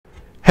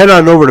head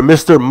on over to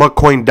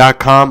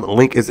MrMuckCoin.com.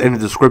 Link is in the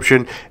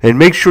description. And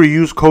make sure you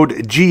use code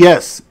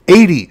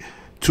GS80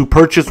 to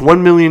purchase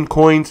 1 million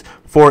coins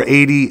for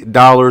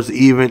 $80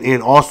 even.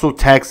 And also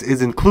tax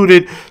is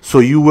included, so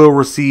you will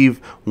receive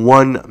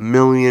 1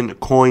 million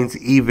coins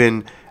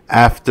even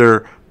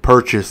after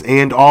purchase.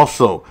 And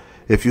also,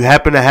 if you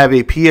happen to have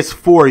a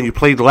PS4 and you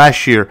played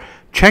last year,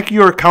 check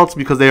your accounts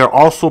because they are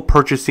also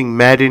purchasing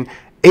Madden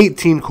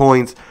 18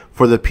 coins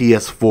for the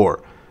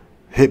PS4.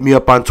 Hit me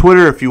up on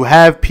Twitter if you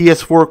have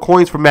PS4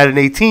 coins for Madden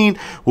 18.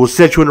 We'll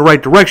set you in the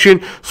right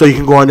direction so you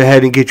can go on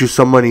ahead and get you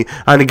some money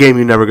on a game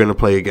you're never going to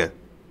play again.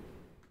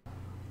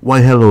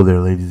 Why, hello there,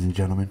 ladies and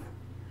gentlemen.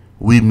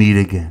 We meet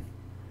again.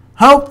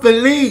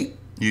 Hopefully,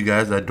 you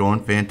guys are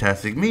doing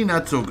fantastic. Me,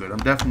 not so good. I'm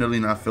definitely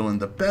not feeling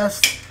the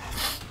best.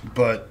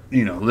 But,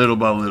 you know, little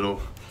by little.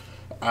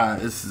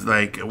 This is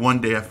like, one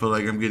day I feel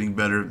like I'm getting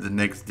better. The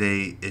next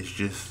day, it's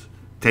just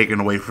taken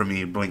away from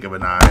me, blink of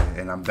an eye.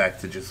 And I'm back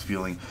to just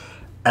feeling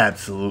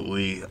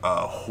absolutely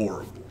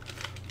horrible.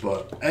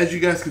 But as you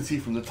guys can see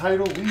from the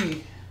title,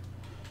 we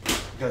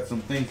got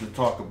some things to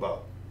talk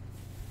about.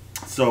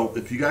 So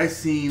if you guys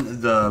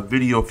seen the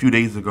video a few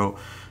days ago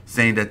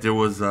saying that there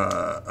was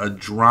a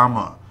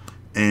drama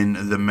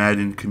in the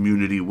Madden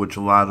community, which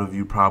a lot of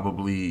you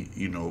probably,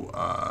 you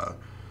know,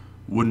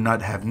 would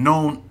not have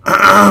known,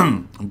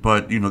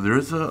 but you know, there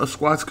is a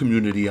squads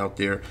community out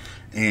there,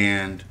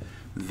 and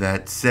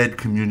that said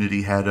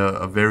community had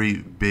a very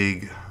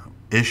big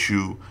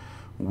issue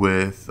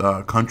with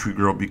Country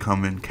Girl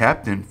becoming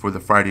captain for the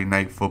Friday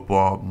Night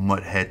Football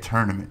Mudhead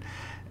tournament.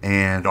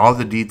 And all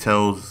the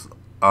details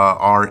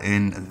are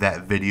in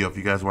that video. If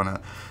you guys want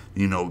to,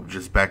 you know,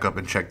 just back up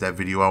and check that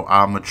video out.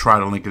 I'm going to try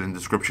to link it in the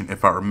description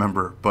if I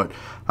remember. But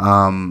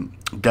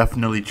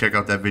definitely check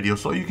out that video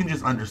so you can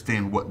just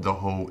understand what the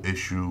whole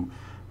issue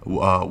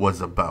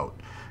was about.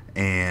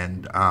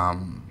 And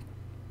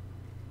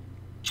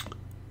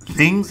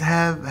things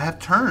have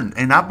turned.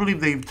 And I believe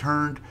they've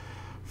turned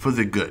for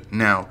the good.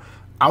 Now,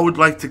 I would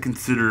like to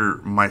consider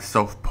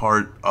myself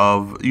part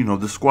of, you know,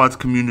 the squads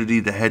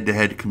community, the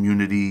head-to-head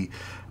community.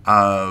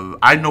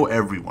 I know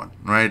everyone,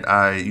 right?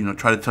 I, you know,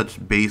 try to touch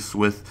base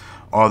with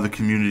all the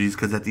communities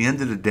because at the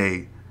end of the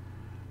day,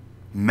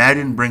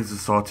 Madden brings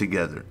us all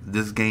together.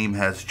 This game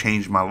has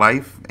changed my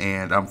life,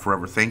 and I'm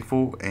forever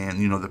thankful. And,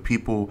 you know, the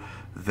people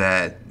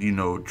that, you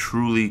know,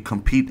 truly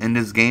compete in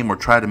this game or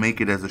try to make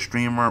it as a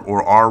streamer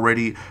or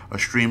already a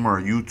streamer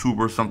or YouTuber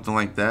or something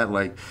like that,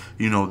 like,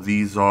 you know,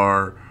 these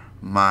are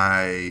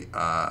my,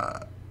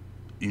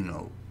 you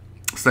know,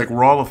 it's like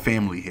we're all a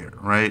family here,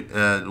 right?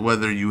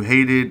 Whether you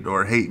hate it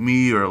or hate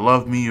me or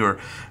love me, or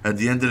at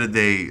the end of the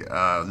day,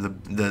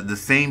 the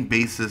same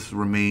basis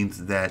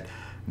remains that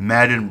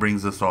Madden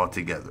brings us all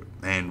together,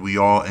 and we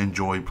all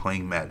enjoy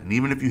playing Madden.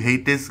 Even if you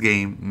hate this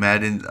game,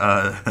 Madden,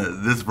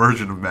 this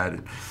version of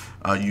Madden,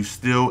 you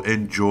still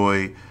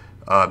enjoy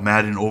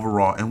Madden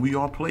overall, and we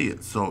all play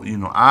it. So, you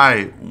know,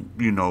 I've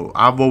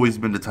always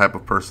been the type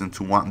of person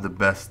to want the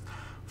best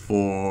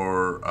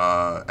for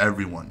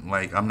everyone.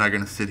 Like, I'm not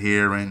gonna sit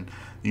here and,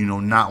 you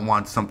know, not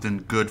want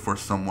something good for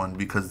someone,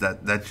 because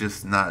that's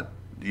just not,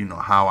 you know,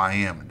 how I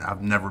am.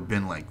 I've never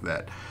been like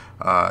that.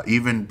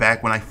 Even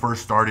back when I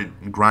first started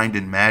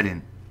grinding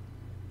Madden,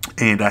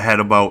 and I had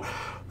about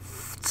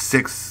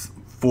 4,000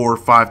 or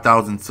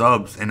 5,000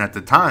 subs, and at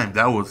the time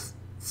that was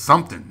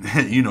something.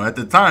 You know, at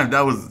the time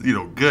that was, you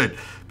know, good,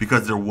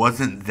 because there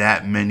wasn't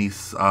that many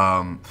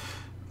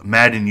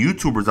Madden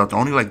YouTubers out there.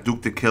 Only like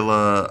Duke the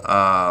Killer,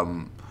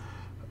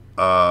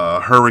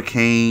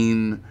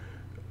 Hurricane,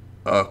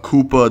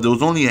 Koopa. There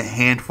was only a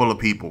handful of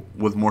people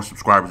with more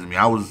subscribers than me.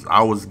 I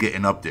was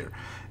getting up there.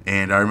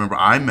 And I remember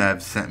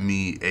IMAV sent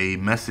me a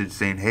message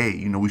saying, hey,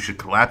 you know, we should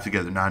collab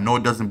together. Now, I know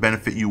it doesn't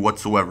benefit you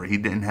whatsoever. He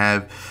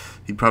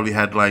probably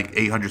had like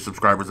 800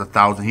 subscribers,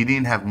 1,000. He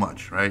didn't have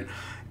much, right?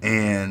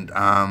 And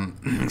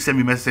he sent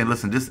me a message saying,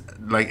 listen, this,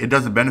 like, it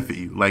doesn't benefit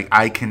you. Like,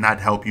 I cannot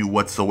help you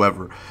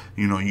whatsoever.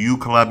 You know, you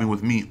collabing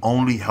with me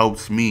only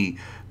helps me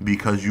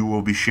because you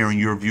will be sharing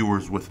your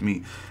viewers with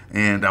me.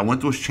 And I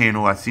went to his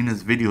channel, I seen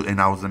his video,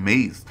 and I was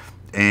amazed.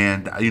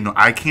 And, you know,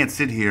 I can't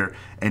sit here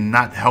and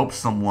not help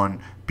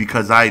someone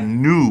because I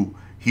knew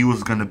he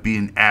was going to be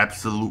an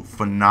absolute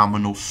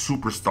phenomenal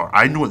superstar.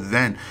 I knew it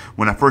then.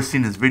 When I first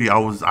seen this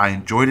video, I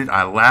enjoyed it.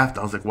 I laughed.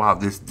 I was like, wow,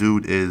 this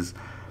dude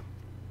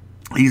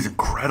he's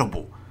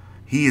incredible.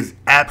 He is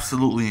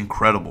absolutely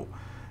incredible.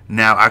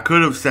 Now, I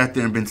could have sat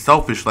there and been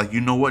selfish, like,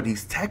 you know what?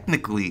 He's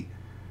technically,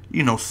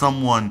 you know,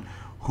 someone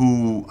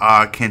who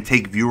can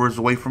take viewers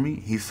away from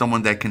me. He's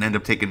someone that can end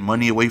up taking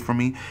money away from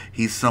me.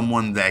 He's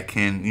someone that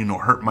can, you know,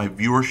 hurt my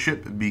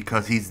viewership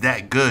because he's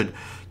that good,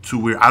 to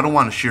where I don't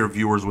want to share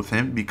viewers with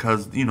him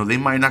because, you know, they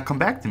might not come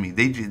back to me.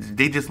 They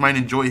just might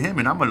enjoy him,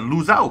 and I'm going to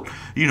lose out.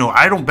 You know,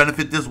 I don't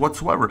benefit this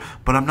whatsoever,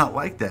 but I'm not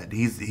like that.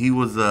 He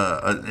was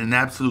an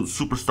absolute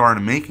superstar in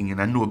the making, and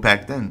I knew it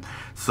back then.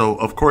 So,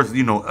 of course,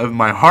 you know, in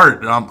my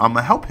heart, I'm going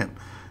to help him.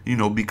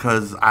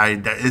 because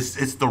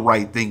it's the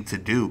right thing to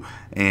do.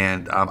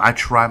 And I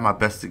try my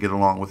best to get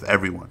along with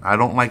everyone. I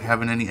don't like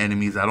having any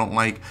enemies. I don't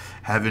like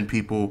having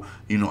people,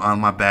 on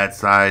my bad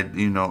side.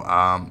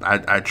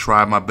 I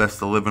try my best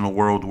to live in a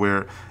world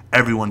where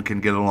everyone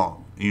can get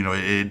along.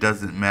 It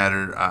doesn't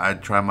matter. I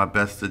try my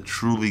best to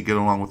truly get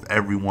along with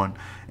everyone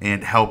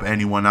and help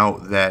anyone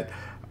out that,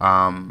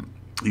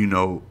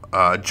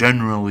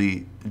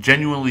 genuinely,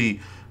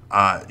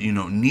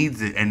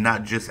 needs it, and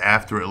not just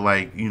after it,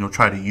 like,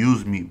 try to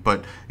use me.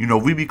 But,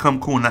 we become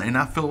cool, and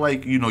I feel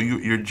like,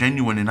 you're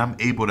genuine and I'm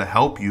able to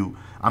help you.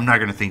 I'm not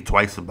going to think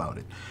twice about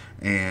it.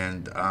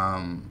 And,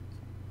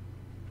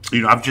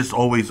 I've just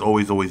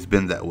always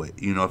been that way.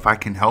 If I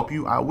can help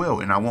you, I will,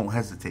 and I won't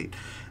hesitate.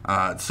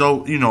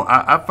 So,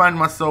 I find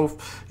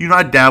myself,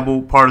 I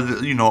dabble part of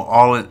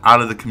the,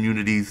 out of the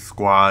community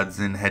squads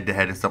and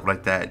head-to-head and stuff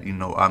like that.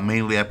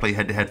 Mainly I play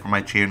head-to-head for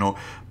my channel,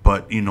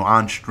 but,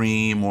 on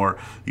stream or,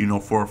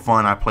 for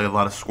fun, I play a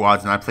lot of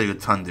squads, and I played a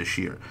ton this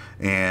year.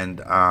 And,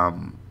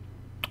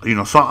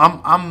 so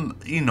I'm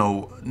in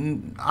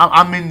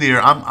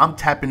there. I'm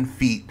tapping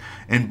feet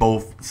in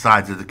both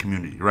sides of the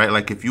community, right?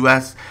 Like, if you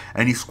ask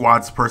any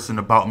squads person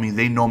about me,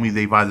 they know me.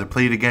 They've either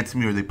played against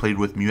me or they played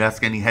with me. You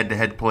ask any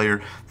head-to-head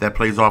player that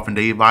plays often,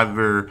 they've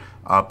either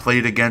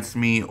played against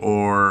me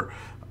or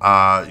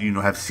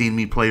have seen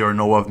me play or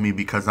know of me,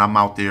 because I'm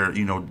out there,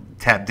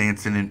 tap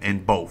dancing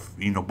in both,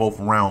 both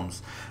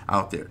realms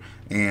out there.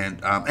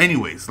 And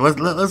anyways,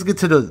 let's get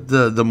to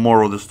the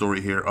moral of the story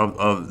here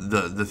of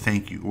the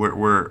thank you.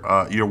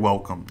 We're you're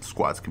welcome,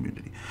 squads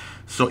community.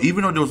 So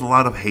even though there was a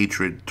lot of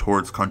hatred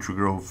towards Country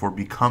Girl for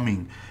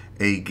becoming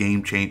a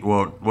game changer,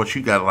 well,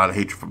 she got a lot of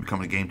hatred for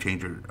becoming a game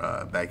changer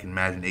back in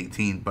Madden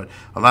 18, but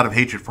a lot of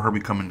hatred for her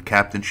becoming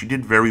captain. She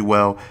did very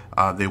well.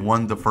 They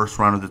won the first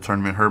round of the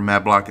tournament. Her,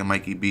 Mad Block, and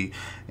Mikey B,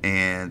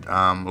 and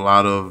a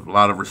lot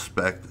of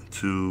respect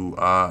to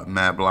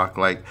Mad Block.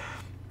 Like,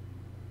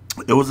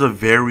 it was a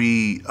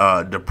very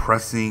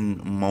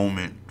depressing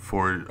moment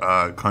for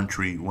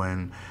Country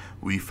when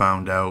we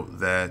found out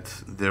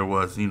that there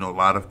was, a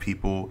lot of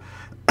people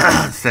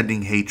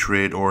sending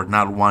hatred or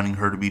not wanting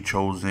her to be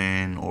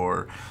chosen,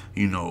 or,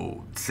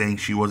 saying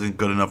she wasn't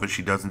good enough and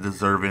she doesn't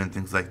deserve it and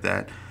things like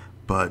that.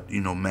 But,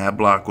 Mad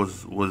Block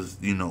was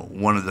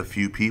one of the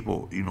few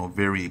people,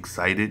 very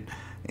excited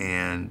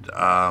and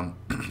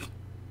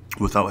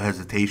without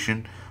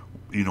hesitation,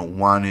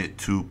 wanted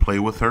to play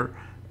with her.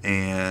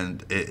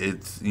 And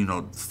it's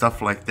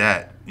stuff like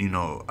that,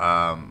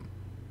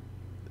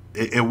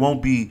 it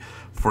won't be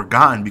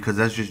forgotten, because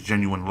that's just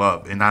genuine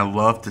love. And I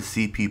love to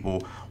see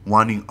people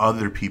wanting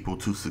other people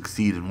to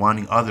succeed and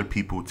wanting other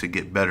people to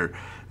get better.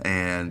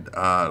 And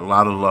a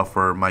lot of love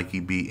for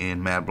Mikey B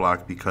and Mad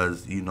Block,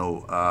 because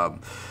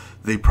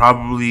they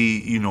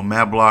probably,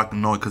 Mad Block,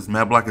 because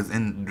Mad Block is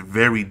in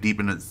very deep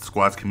in the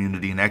squads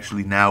community, and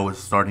actually now is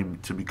starting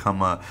to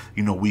become a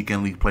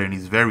weekend league player, and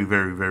he's very,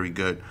 very, very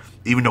good.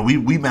 Even though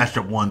we matched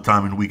up one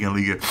time in the weekend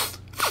league,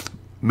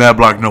 Mad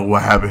Block knows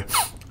what happened.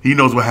 He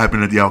knows what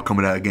happened at the outcome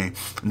of that game.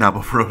 Nah,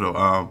 but for real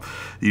though,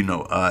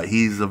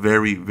 he's a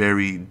very,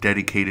 very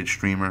dedicated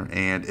streamer,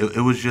 and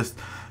it was just,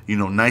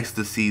 nice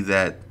to see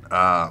that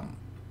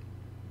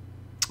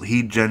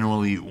he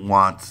genuinely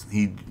wants,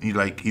 he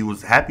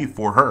was happy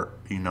for her,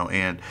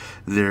 and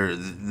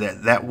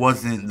that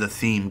wasn't the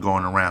theme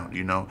going around,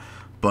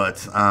 But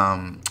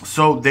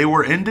so they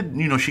were in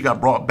the, she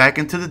got brought back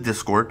into the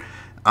Discord.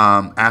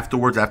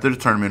 Afterwards, after the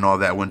tournament and all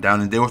that went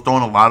down, and they were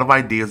throwing a lot of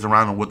ideas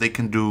around on what they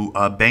can do.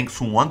 Banks,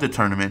 who won the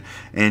tournament,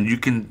 and you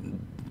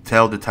can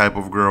tell the type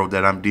of girl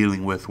that I'm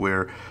dealing with,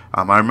 where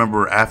I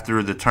remember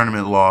after the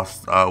tournament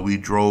lost, we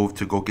drove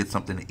to go get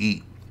something to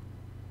eat,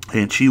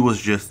 and she was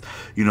just,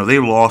 they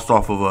lost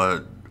off of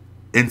a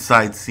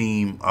inside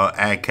seam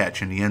ad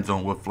catch in the end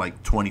zone with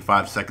like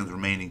 25 seconds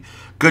remaining.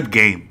 Good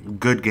game.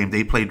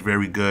 They played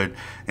very good,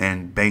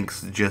 and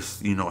Banks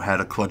just, had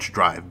a clutch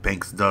drive.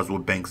 Banks does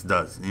what Banks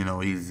does.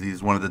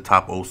 He's one of the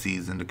top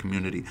OCs in the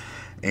community,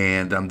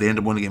 and they ended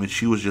up winning the game, and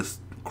she was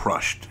just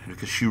crushed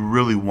because she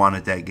really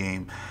wanted that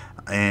game,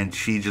 and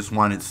she just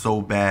wanted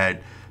so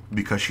bad,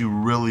 because she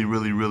really,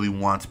 really, really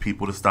wants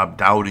people to stop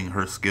doubting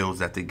her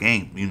skills at the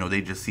game.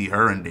 They just see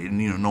her, and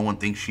no one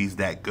thinks she's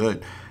that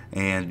good.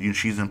 And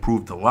she's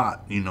improved a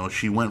lot.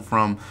 She went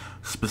from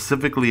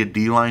specifically a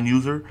D-line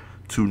user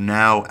to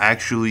now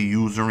actually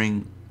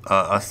using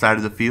a side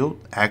of the field,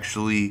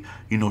 actually,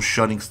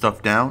 shutting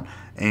stuff down,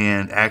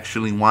 and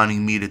actually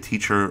wanting me to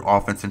teach her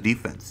offense and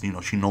defense.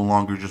 She no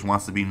longer just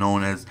wants to be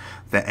known as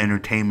that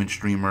entertainment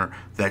streamer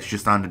that's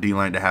just on the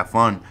D-line to have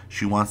fun.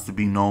 She wants to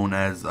be known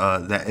as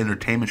that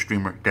entertainment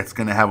streamer that's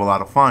going to have a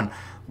lot of fun,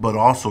 but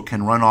also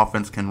can run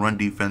offense, can run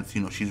defense.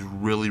 She's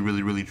really,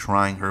 really, really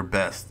trying her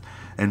best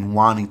and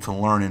wanting to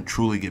learn and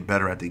truly get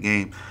better at the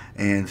game.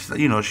 And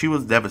she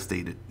was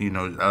devastated.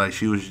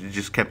 She was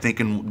just kept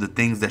thinking the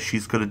things that she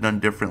could have done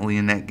differently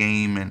in that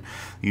game, and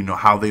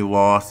how they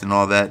lost and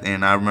all that.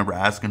 And I remember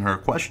asking her a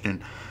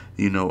question,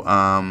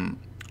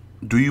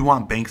 do you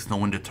want Banks to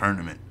win the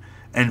tournament?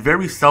 And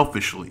very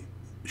selfishly,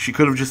 She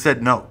could have just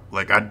said no.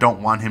 Like, I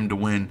don't want him to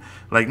win.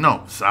 Like,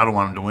 no, I don't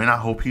want him to win. I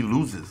hope he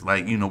loses.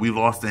 Like, we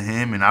lost to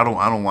him, and I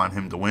don't want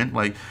him to win.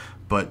 Like,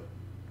 but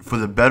for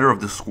the better of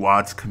the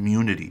squad's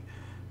community,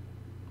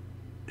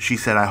 she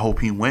said, I hope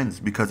he wins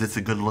because it's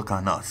a good look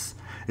on us.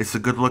 It's a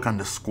good look on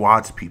the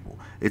squad's people.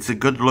 It's a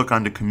good look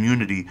on the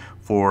community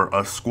for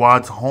a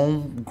squad's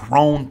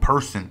homegrown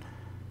person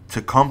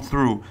to come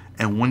through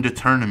and win the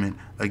tournament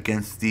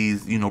against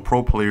these,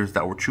 pro players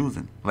that we're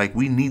choosing. Like,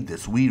 we need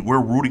this.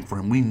 We're rooting for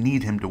him. We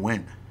need him to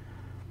win.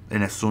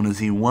 And as soon as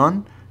he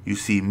won, you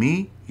see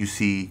me, you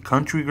see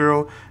Country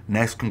Girl,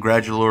 next thank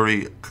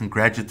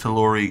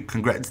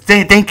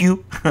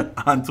you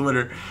on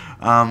Twitter,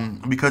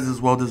 because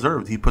it's well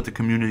deserved. He put the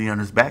community on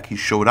his back. He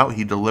showed out,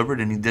 he delivered,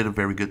 and he did a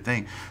very good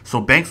thing.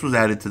 So Banks was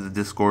added to the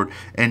Discord,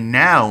 and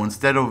now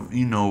instead of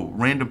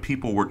random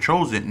people were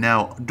chosen.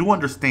 Now do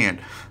understand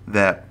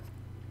that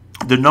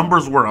the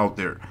numbers were out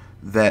there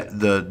that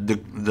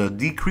the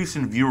decrease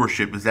in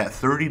viewership is at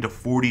 30 to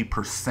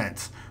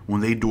 40% when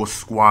they do a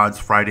squads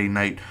Friday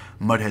night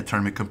Mudhead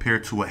tournament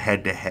compared to a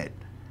head-to-head.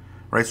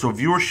 Right, so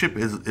viewership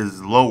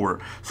is lower.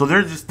 So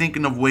they're just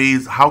thinking of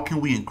ways, how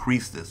can we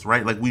increase this,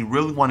 right? Like, we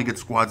really want to get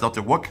squads out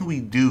there. What can we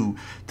do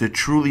to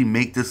truly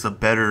make this a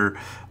better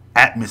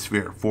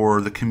atmosphere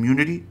for the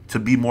community to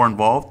be more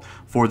involved,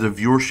 for the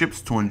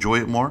viewerships to enjoy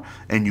it more?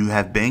 And you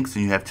have Banks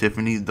and you have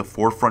Tiffany, the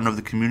forefront of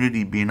the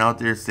community, being out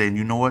there saying,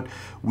 you know what,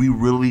 we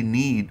really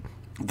need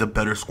the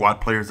better squad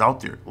players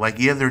out there. Like,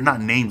 yeah, they're not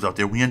names out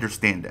there. We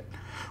understand that.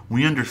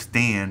 We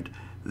understand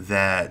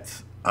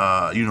that,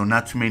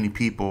 not too many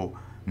people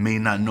may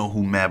not know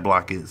who Mad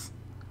Block is.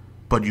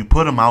 But you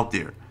put him out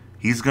there,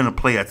 he's going to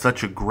play at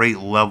such a great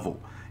level,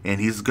 and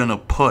he's going to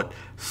put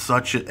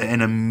such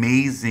an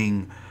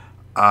amazing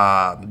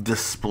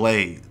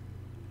display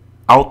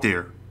out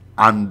there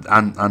on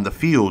the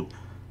field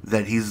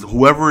that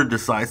whoever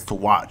decides to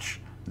watch,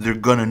 they're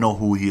going to know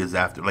who he is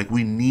after. Like,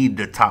 we need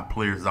the top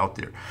players out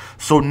there.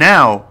 So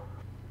now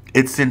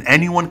it's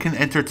anyone can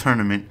enter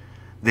tournament.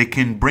 They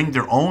can bring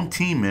their own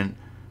team in,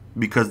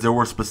 because there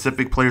were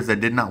specific players that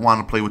did not want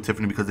to play with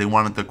Tiffany because they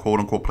wanted to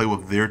quote-unquote play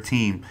with their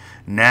team.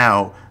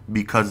 Now,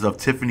 because of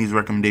Tiffany's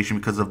recommendation,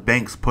 because of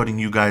Banks putting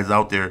you guys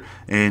out there,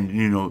 and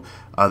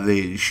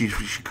she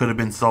could have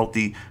been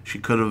salty. She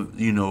could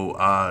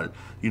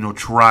have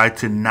tried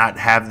to not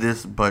have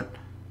this, but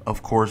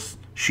of course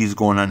she's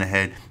going on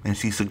ahead and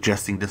she's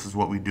suggesting this is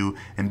what we do,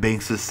 and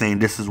Banks is saying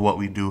this is what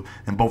we do,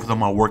 and both of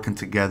them are working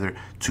together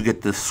to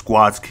get the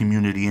squad's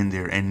community in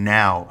there. And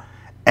now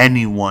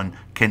anyone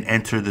can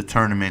enter the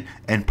tournament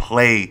and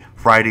play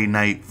Friday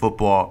night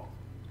football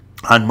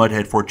on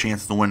Mudhead for a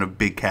chance to win a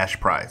big cash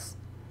prize.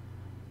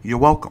 You're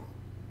welcome.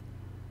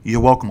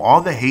 You're welcome.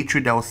 All the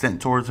hatred that was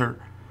sent towards her,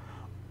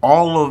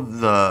 all of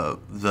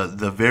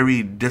the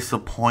very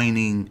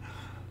disappointing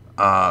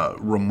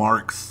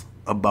remarks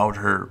about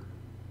her,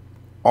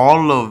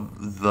 all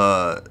of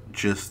the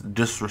just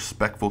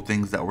disrespectful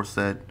things that were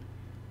said,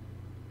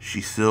 she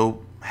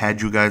still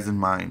had you guys in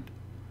mind.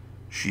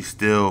 She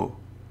still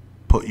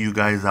put you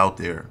guys out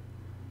there,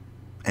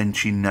 and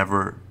she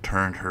never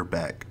turned her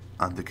back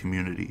on the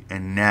community.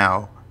 And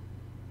now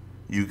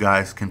you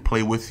guys can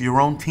play with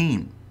your own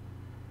team,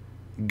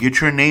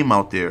 get your name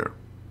out there,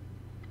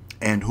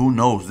 and who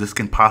knows, this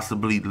can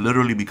possibly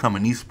literally become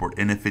an esport.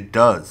 And if it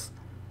does,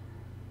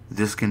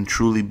 this can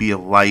truly be a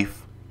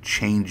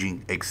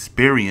life-changing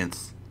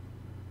experience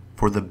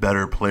for the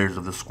better players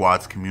of the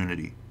squad's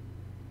community.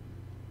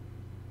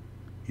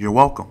 You're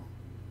welcome.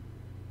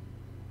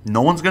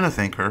 No one's going to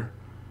thank her.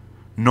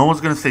 No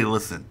one's going to say,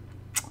 listen,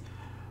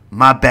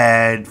 my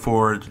bad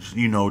for,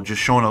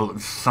 just showing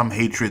some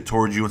hatred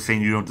towards you and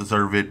saying you don't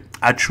deserve it.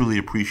 I truly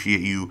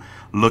appreciate you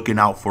looking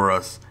out for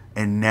us.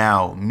 And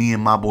now me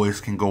and my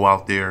boys can go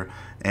out there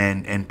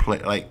and play.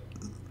 Like,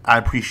 I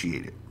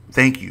appreciate it.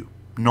 Thank you.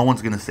 No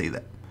one's going to say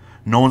that.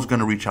 No one's going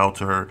to reach out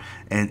to her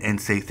and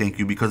say thank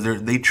you, because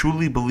they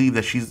truly believe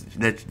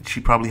that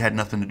she probably had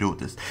nothing to do with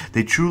this.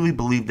 They truly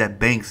believe that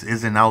Banks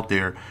isn't out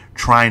there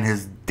trying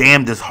his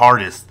damnedest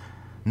hardest,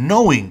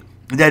 knowing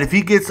that if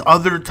he gets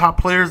other top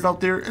players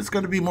out there, it's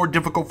going to be more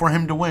difficult for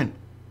him to win.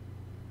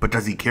 But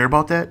does he care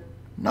about that?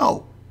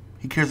 No.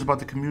 He cares about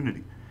the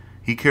community.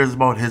 He cares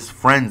about his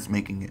friends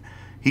making it.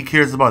 He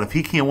cares about, if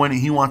he can't win it,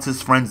 he wants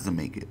his friends to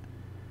make it.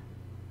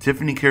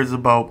 Tiffany cares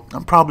about,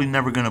 I'm probably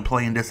never going to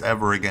play in this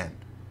ever again,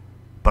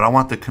 but I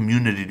want the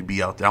community to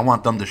be out there. I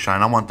want them to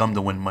shine. I want them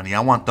to win money.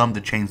 I want them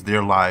to change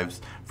their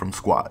lives from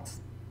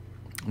squads.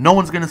 No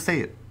one's going to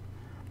say it,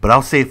 but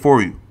I'll say it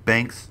for you.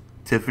 Banks,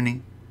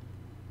 Tiffany,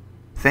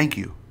 thank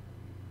you.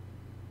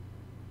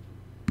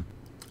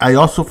 I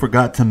also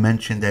forgot to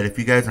mention that if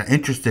you guys are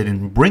interested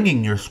in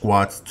bringing your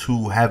squads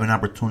to have an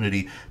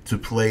opportunity to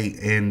play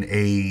in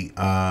a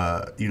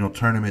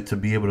tournament, to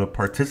be able to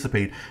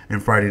participate in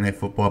Friday Night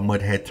Football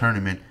Mudhead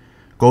tournament,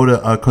 go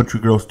to Country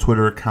Girl's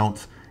Twitter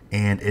account,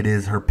 and it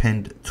is her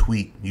pinned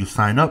tweet. You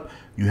sign up,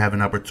 you have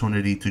an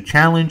opportunity to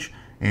challenge,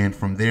 and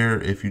from there,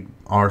 if you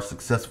are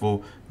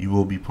successful, you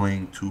will be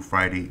playing to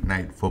Friday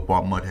Night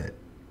Football Mudhead.